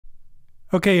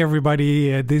Okay,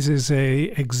 everybody, this is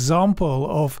a example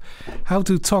of how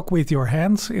to talk with your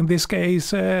hands. In this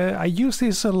case, I use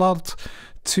this a lot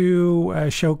to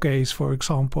showcase, for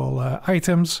example,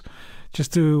 items,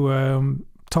 just to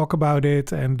talk about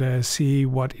it and see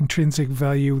what intrinsic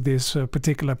value this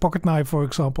particular pocket knife, for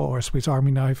example, or Swiss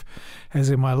Army knife has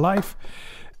in my life.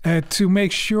 To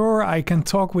make sure I can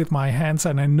talk with my hands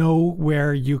and I know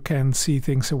where you can see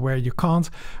things and where you can't.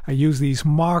 I use these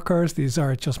markers. These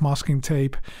are just masking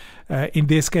tape. In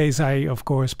this case, I, of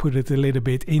course, put it a little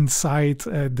bit inside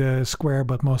the square,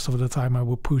 but most of the time I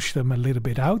will push them a little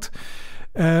bit out.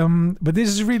 But this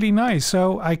is really nice.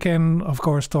 So I can, of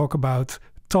course, talk about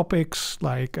topics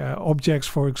like objects,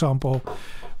 for example.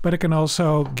 But I can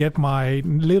also get my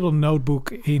little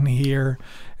notebook in here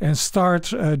and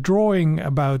start drawing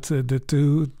about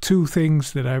the two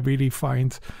things that I really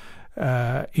find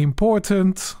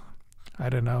important. I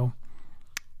don't know.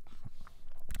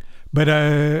 But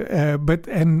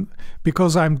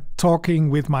because I'm talking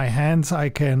with my hands, I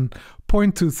can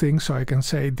point to things. So I can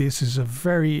say, this is a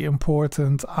very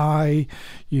important eye.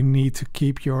 You need to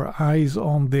keep your eyes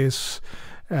on this.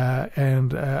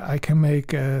 And I can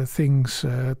make things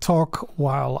talk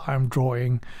while I'm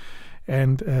drawing.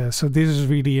 And so this is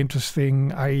really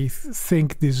interesting. I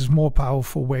think this is a more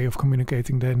powerful way of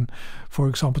communicating than, for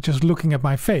example, just looking at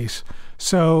my face.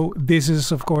 So this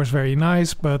is, of course, very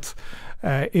nice. But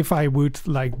if I would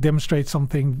like demonstrate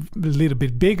something a little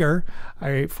bit bigger,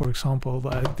 for example,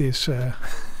 this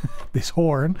this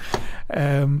horn,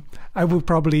 I would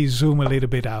probably zoom a little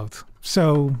bit out.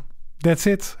 So that's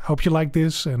it. Hope you like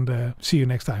this and see you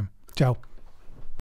next time. Ciao.